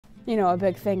You know, a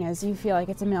big thing is you feel like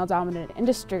it's a male-dominated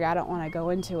industry. I don't want to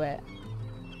go into it.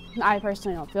 I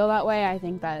personally don't feel that way. I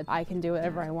think that I can do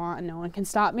whatever I want and no one can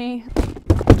stop me.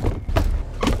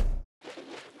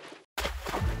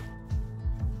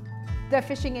 The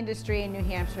fishing industry in New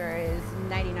Hampshire is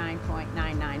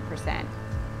 99.99%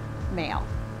 male.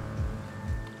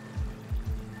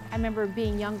 I remember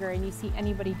being younger and you see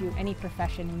anybody do any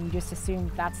profession and you just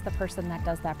assume that's the person that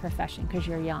does that profession because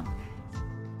you're young.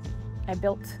 I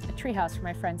built a treehouse for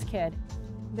my friend's kid.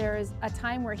 There was a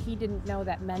time where he didn't know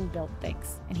that men built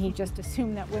things and he just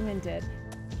assumed that women did.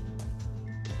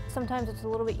 Sometimes it's a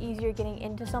little bit easier getting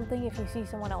into something if you see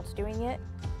someone else doing it.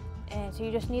 And so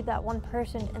you just need that one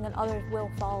person and then others will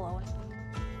follow.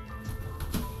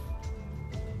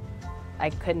 I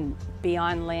couldn't be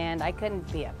on land. I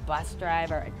couldn't be a bus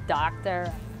driver, a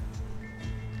doctor.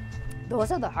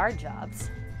 Those are the hard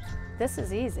jobs. This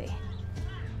is easy.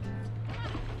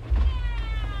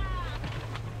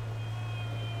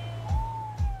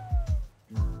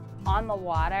 On the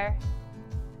water,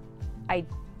 I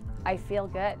feel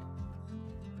good.